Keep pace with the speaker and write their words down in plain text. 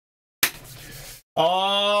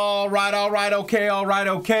Okay.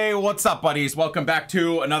 What's up, buddies? Welcome back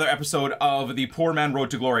to another episode of the Poor Man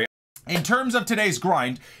Road to Glory. In terms of today's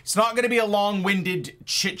grind, it's not going to be a long-winded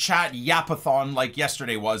chit-chat yapathon like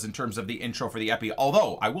yesterday was in terms of the intro for the epi.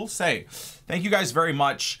 Although, I will say, thank you guys very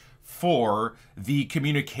much for the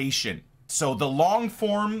communication. So the long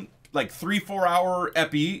form, like 3-4 hour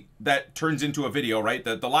epi that turns into a video, right?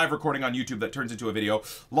 The live recording on YouTube that turns into a video.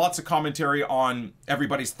 Lots of commentary on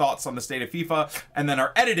everybody's thoughts on the state of FIFA. And then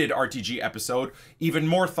our edited RTG episode, even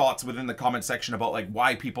more thoughts within the comment section about like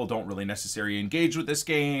why people don't really necessarily engage with this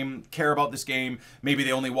game, care about this game. Maybe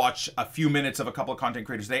they only watch a few minutes of a couple of content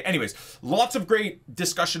creators a day. Anyways, lots of great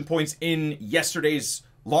discussion points in yesterday's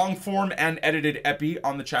long form and edited epi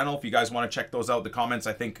on the channel. If you guys want to check those out, the comments,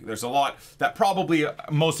 I think there's a lot that probably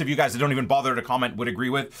most of you guys that don't even bother to comment would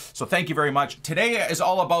agree with. So thank you very much. Today is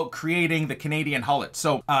all about creating the Canadian hullet.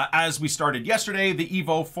 So as we started yesterday, the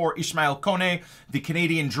Evo for Ismail Kone, the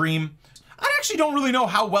Canadian dream. I actually don't really know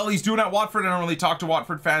how well he's doing at Watford. I don't really talk to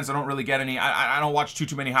Watford fans. I don't really get any. I don't watch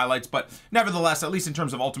too many highlights, but nevertheless, at least in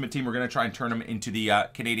terms of Ultimate Team, we're going to try and turn him into the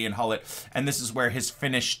Canadian hullet. And this is where his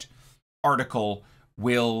finished article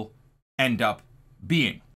will end up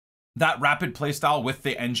being. That rapid playstyle with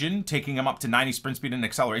the engine, taking him up to 90 sprint speed and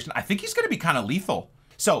acceleration, I think he's going to be kind of lethal.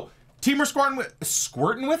 So, team we're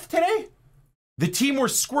squirting with today? The team we're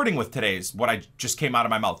squirting with today is what I just came out of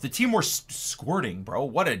my mouth. The team we're squirting, bro.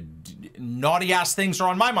 What a naughty ass things are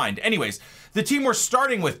on my mind. Anyways, the team we're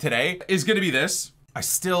starting with today is going to be this.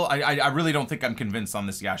 I really don't think I'm convinced on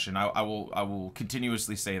this Yashin. I will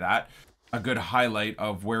continuously say that. A good highlight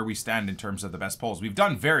of where we stand in terms of the best polls. We've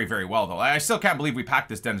done very, very well, though. I still can't believe we packed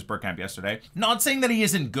this Dennis Bergkamp yesterday. Not saying that he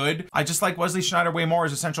isn't good. I just like Wesley Sneijder way more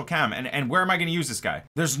as a central cam. And where am I going to use this guy?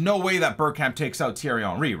 There's no way that Bergkamp takes out Thierry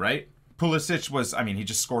Henry, right? Pulisic was, I mean, he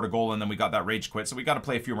just scored a goal and then we got that rage quit. So we got to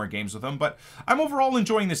play a few more games with him. But I'm overall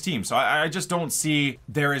enjoying this team. So I just don't see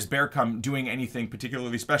there is Bergkamp doing anything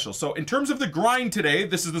particularly special. So in terms of the grind today,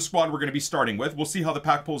 this is the squad we're going to be starting with. We'll see how the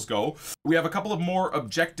pack pulls go. We have a couple of more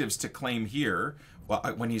objectives to claim here. Well,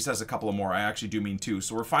 when he says a couple of more, I actually do mean two.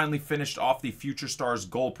 So we're finally finished off the Future Stars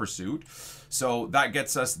goal pursuit. So that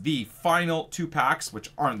gets us the final 2 packs,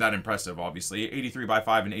 which aren't that impressive, obviously.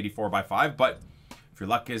 83x5 and 84x5. But if your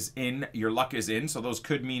luck is in, your luck is in. So those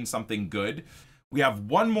could mean something good. We have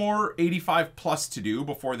 1 more 85 plus to do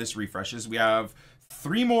before this refreshes. We have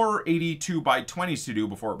 3 more 82x20s to do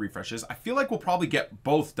before it refreshes. I feel like we'll probably get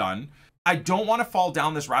both done. I don't want to fall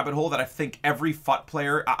down this rabbit hole that I think every FUT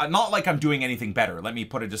player, not like I'm doing anything better. Let me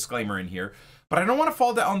put a disclaimer in here. But I don't want to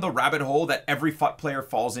fall down the rabbit hole that every FUT player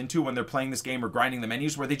falls into when they're playing this game or grinding the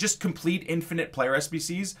menus, where they just complete infinite player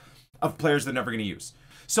SBCs of players they're never going to use.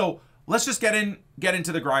 So let's just get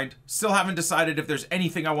into the grind. Still haven't decided if there's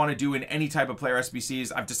anything I want to do in any type of player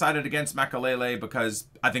SBCs. I've decided against Makalele because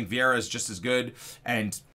I think Vieira is just as good.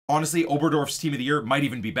 And honestly, Oberdorf's team of the year might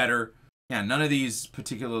even be better. Yeah, none of these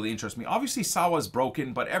particularly interest me. Obviously, Sawa's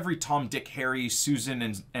broken, but every Tom, Dick, Harry,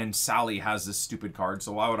 Susan, and Sally has this stupid card.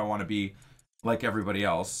 So why would I want to be like everybody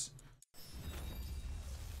else?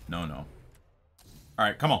 No. All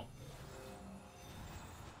right, come on.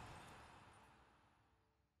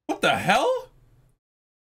 What the hell?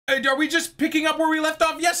 Hey, are we just picking up where we left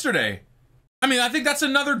off yesterday? I mean, I think that's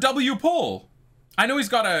another W pull. I know he's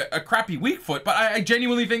got a crappy weak foot, but I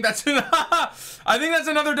genuinely think that's I think that's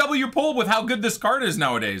another W pull with how good this card is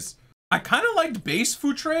nowadays. I kind of liked base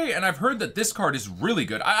Foutre, and I've heard that this card is really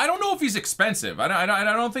good. I don't know if he's expensive. I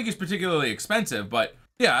don't think he's particularly expensive, but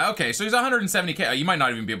yeah, okay. So he's 170k. You might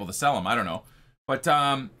not even be able to sell him. I don't know. But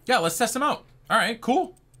yeah, let's test him out. All right,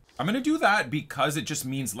 cool. I'm going to do that because it just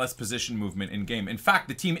means less position movement in game. In fact,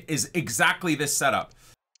 the team is exactly this setup.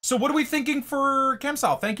 So what are we thinking for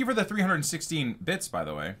Kemsal? Thank you for the 316 bits, by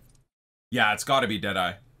the way. Yeah, it's got to be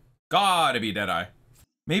Deadeye. Got to be Deadeye.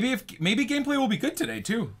 Maybe gameplay will be good today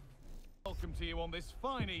too. Welcome to you on this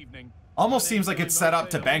fine evening. Almost seems like it's set up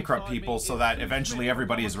to bankrupt people so that eventually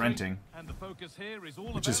everybody is renting,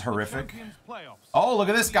 which is horrific. Oh, look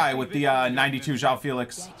at this guy with the 92 João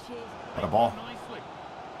Felix. What a ball.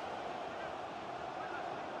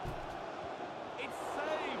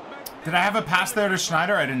 Did I have a pass there to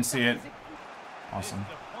Sneijder? I didn't see it. Awesome.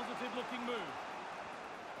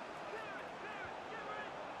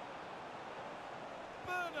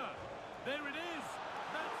 There it is.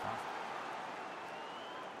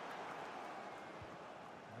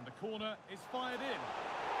 And the corner is fired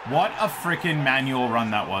in. What a freaking manual run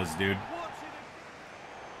that was, dude.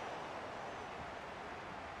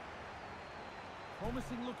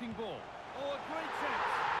 Promising looking ball. Oh, a great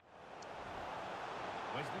chance.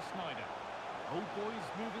 Wesley Sneijder. Old boys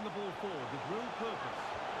moving the ball forward with real purpose.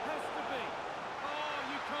 Has to be.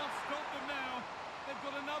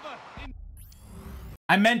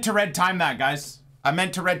 I meant to red time that, guys. I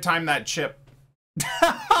meant to red time that chip.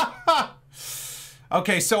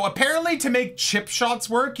 Okay, so apparently to make chip shots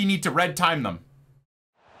work, you need to red time them.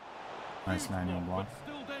 Nice 9-0 block.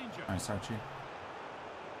 Nice, Archie.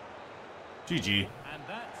 GG.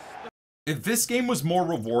 If this game was more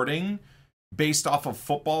rewarding based off of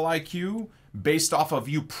football IQ, based off of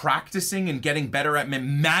you practicing and getting better at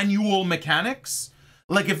manual mechanics,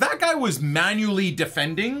 like if that guy was manually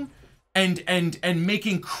defending and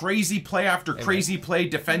making crazy play after crazy play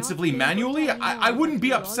defensively manually, I wouldn't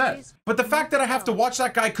be upset. But the fact that I have to watch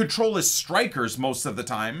that guy control his strikers most of the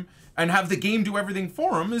time and have the game do everything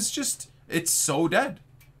for him is just, it's so dead.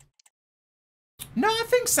 No, I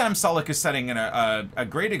think Sam Sulek is setting a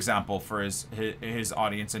great example for his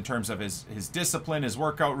audience in terms of his discipline, his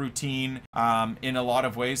workout routine. In a lot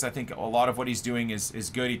of ways, I think a lot of what he's doing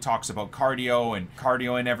is good. He talks about cardio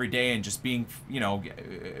in every day and just being, you know,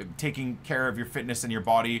 taking care of your fitness and your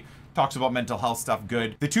body. Talks about mental health stuff,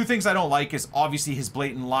 good. The two things I don't like is obviously his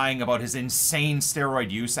blatant lying about his insane steroid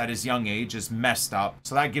use at his young age is messed up.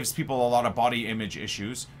 So that gives people a lot of body image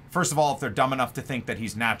issues. First of all, if they're dumb enough to think that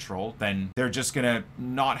he's natural, then they're just gonna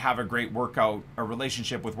not have a great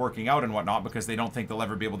relationship with working out and whatnot because they don't think they'll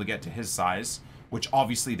ever be able to get to his size, which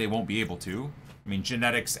obviously they won't be able to. I mean,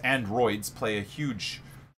 genetics and roids play a huge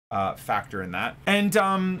factor in that. And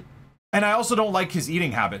I also don't like his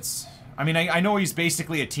eating habits. I mean, I know he's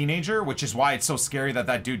basically a teenager, which is why it's so scary that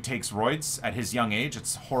that dude takes roids at his young age.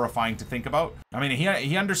 It's horrifying to think about. I mean,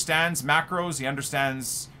 he understands macros, he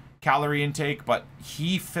understands calorie intake, but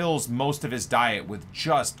he fills most of his diet with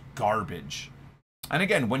just garbage. And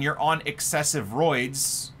again, when you're on excessive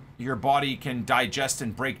roids, your body can digest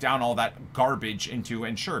and break down all that garbage into,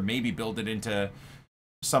 and sure, maybe build it into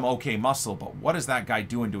some okay muscle, but what is that guy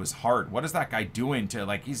doing to his heart? What is that guy doing to,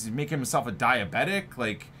 like, he's making himself a diabetic?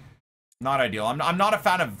 Like, not ideal. I'm not a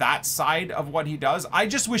fan of that side of what he does. I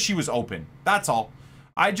just wish he was open. That's all.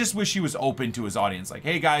 I just wish he was open to his audience. Like,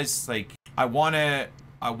 hey guys, like, I want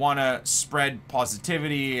to spread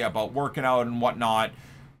positivity about working out and whatnot,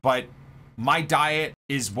 but my diet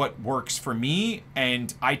is what works for me,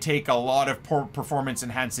 and I take a lot of performance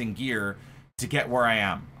enhancing gear to get where I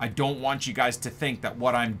am. I don't want you guys to think that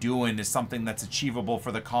what I'm doing is something that's achievable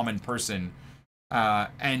for the common person,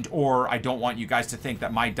 or I don't want you guys to think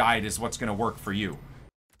that my diet is what's going to work for you.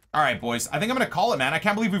 All right, boys, I think I'm going to call it, man. I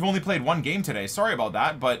can't believe we've only played one game today. Sorry about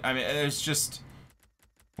that, but I mean, it's just,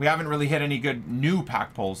 we haven't really hit any good new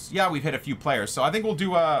pack pulls. Yeah, we've hit a few players, so I think we'll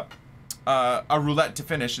do a roulette to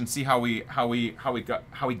finish and see how we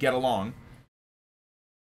get along.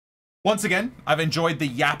 Once again, I've enjoyed the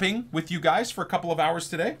yapping with you guys for a couple of hours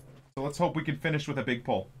today, so let's hope we can finish with a big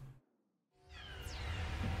pull.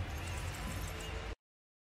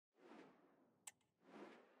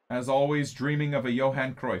 As always, dreaming of a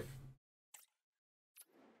Johan Cruyff.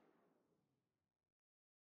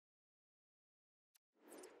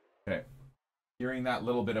 Okay. Hearing that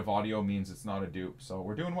little bit of audio means it's not a dupe, so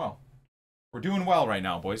we're doing well. We're doing well right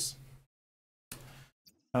now, boys.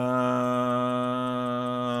 I'm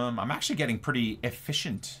actually getting pretty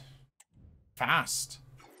efficient, fast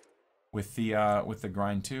with the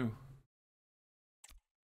grind too.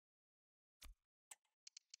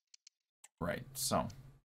 Right, so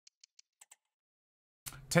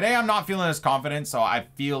today I'm not feeling as confident, so I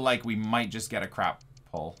feel like we might just get a crap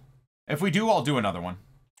pull. If we do, I'll do another one.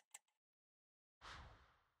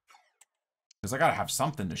 Because I gotta have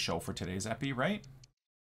something to show for today's epi, right?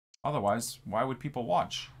 Otherwise, why would people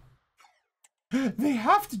watch? They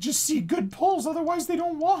have to just see good pulls, otherwise they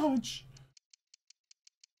don't watch.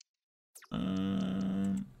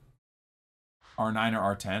 R9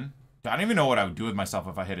 or R10? I don't even know what I would do with myself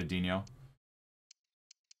if I hit a Dino.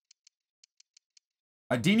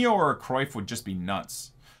 A Dino or a Cruyff would just be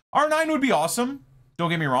nuts. R9 would be awesome. Don't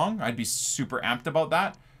get me wrong. I'd be super amped about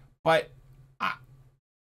that. But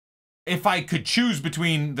if I could choose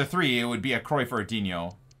between the three, it would be a Cruyff or a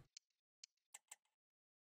Dino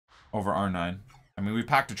over R9. I mean, we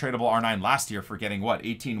packed a tradable R9 last year for getting, what,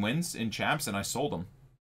 18 wins in champs, and I sold them.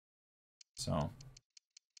 So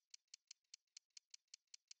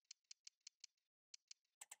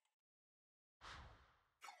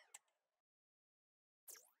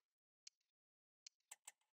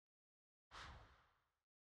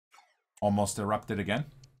almost erupted again.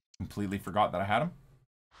 Completely forgot that I had him.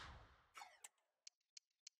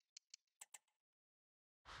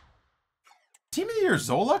 Team of the Year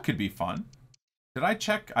Zola could be fun. Did I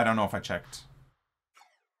check? I don't know if I checked.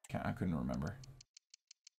 I couldn't remember.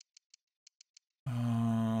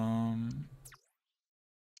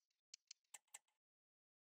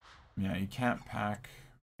 Yeah, you can't pack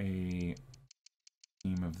a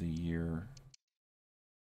Team of the year.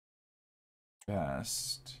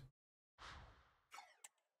 Best.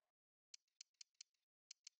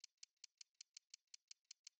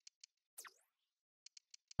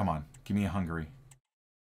 Come on, give me a Hungary.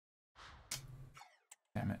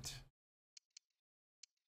 Damn it.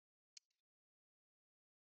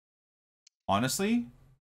 Honestly,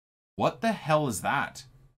 what the hell is that?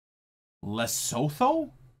 Lesotho?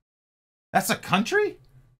 That's a country?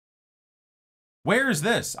 Where is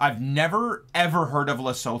this? I've never ever heard of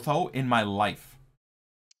Lesotho in my life.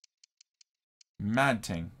 Mad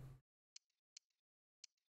ting.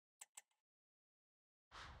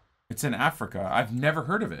 It's in Africa. I've never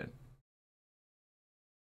heard of it.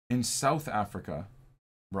 In South Africa.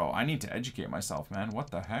 Bro, I need to educate myself, man. What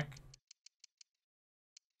the heck?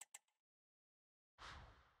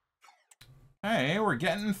 Hey, we're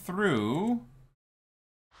getting through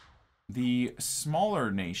the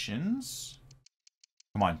smaller nations.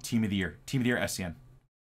 Come on, team of the year. Team of the year, SCN.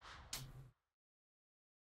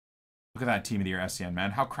 Look at that team of the year, SCN,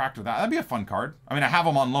 man. How cracked with that? That'd be a fun card. I mean, I have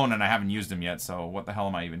them on loan and I haven't used them yet, so what the hell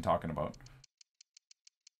am I even talking about?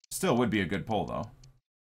 Still would be a good pull, though.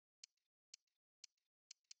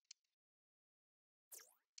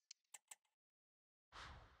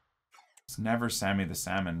 It's never Sammy the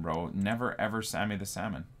Salmon, bro. Never, ever Sammy the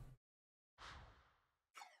Salmon.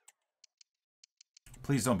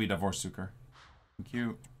 Please don't be Divorce Suker. Thank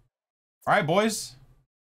you. All right, boys.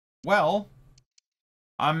 Well,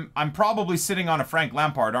 I'm probably sitting on a Frank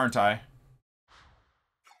Lampard, aren't I?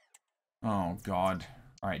 Oh, God.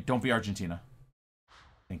 All right, don't be Argentina.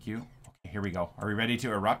 Thank you. Okay, here we go. Are we ready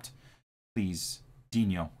to erupt? Please.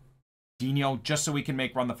 Dino. Dino, just so we can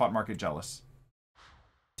make Run the Fut Market jealous.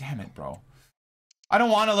 Damn it, bro. I don't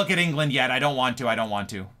want to look at England yet. I don't want to. I don't want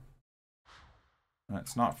to.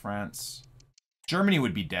 That's not France. Germany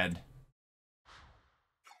would be dead.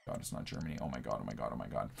 God, it's not Germany. Oh my God, oh my God, oh my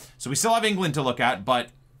God. So we still have England to look at, but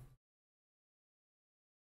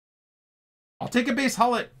I'll take a base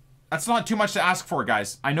Hullet. That's not too much to ask for,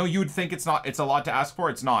 guys. I know you'd think it's not. It's a lot to ask for.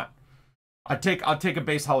 It's not. I'll take a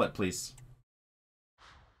base Hullet, please.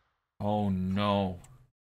 Oh no.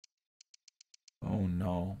 Oh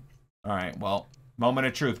no. All right, well, moment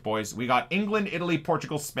of truth, boys. We got England, Italy,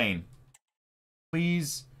 Portugal, Spain.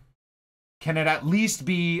 Please, can it at least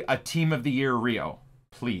be a team of the year Rio?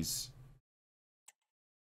 Please.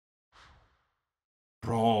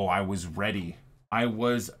 Bro, I was ready.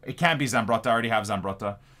 It can't be Zambrotta. I already have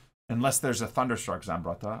Zambrotta. Unless there's a Thunderstruck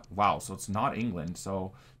Zambrotta. Wow, so it's not England.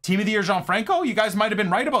 So, team of the year Gianfranco? You guys might have been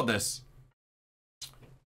right about this.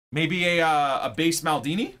 Maybe a base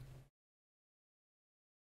Maldini?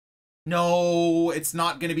 No, it's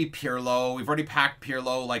not going to be Pirlo. We've already packed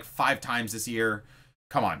Pirlo like 5 times this year.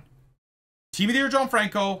 Come on. Team of the year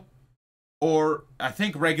Gianfranco, or I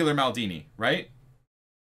think regular Maldini, right?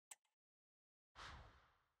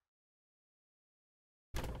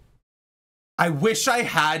 I wish I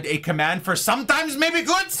had a command for sometimes maybe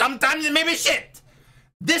good, sometimes maybe shit.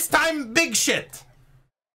 This time, big shit.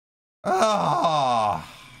 Ah.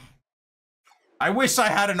 I wish I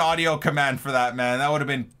had an audio command for that, man. That would have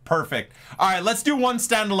been perfect. All right, let's do one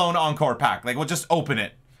standalone Encore pack. Like, we'll just open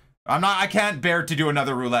it. I can't bear to do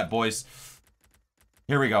another roulette, boys.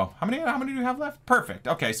 Here we go. How many do we have left? Perfect.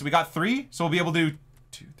 Okay, so we got 3. So we'll be able to do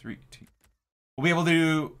 2, 3, 2. We'll be able to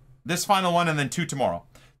do this final one and then 2 tomorrow.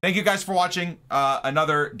 Thank you guys for watching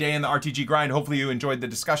another day in the RTG grind. Hopefully you enjoyed the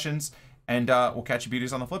discussions, and we'll catch you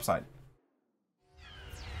beauties on the flip side.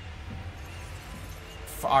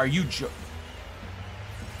 Are you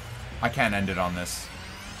I can't end it on this.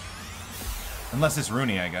 Unless it's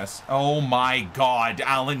Rooney, I guess. Oh my God,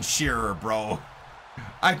 Alan Shearer, bro.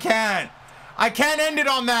 I can't end it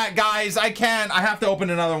on that, guys. I can't. I have to open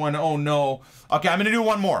another one. Oh no. Okay, I'm gonna do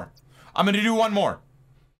one more. I'm gonna do one more.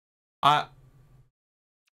 I'm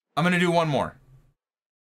gonna do one more.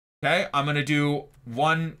 Okay, I'm gonna do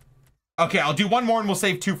one. Okay, I'll do one more and we'll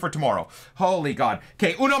save 2 for tomorrow. Holy God.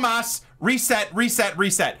 Okay, uno mas. Reset, reset,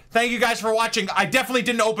 reset. Thank you guys for watching. I definitely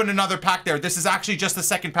didn't open another pack there. This is actually just the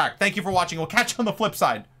second pack. Thank you for watching. We'll catch you on the flip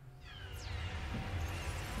side.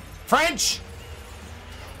 French!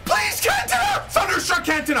 Please, Cantona! Thunderstruck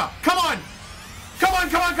Cantona! Come on! Come on,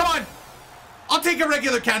 come on, come on! I'll take a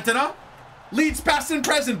regular Cantona. Leads past and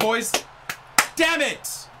present, boys. Damn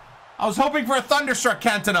it! I was hoping for a Thunderstruck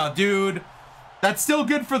Cantona, dude. That's still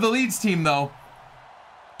good for the Leeds team, though.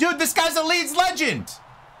 Dude, this guy's a Leeds legend!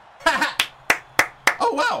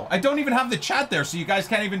 Oh, wow. I don't even have the chat there, so you guys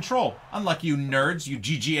can't even troll. Unlucky you nerds, you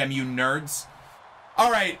GGMU nerds.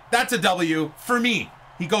 All right, that's a W for me.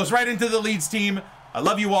 He goes right into the Leeds team. I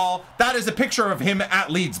love you all. That is a picture of him at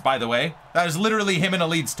Leeds, by the way. That is literally him in a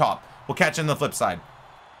Leeds top. We'll catch you on the flip side.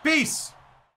 Peace.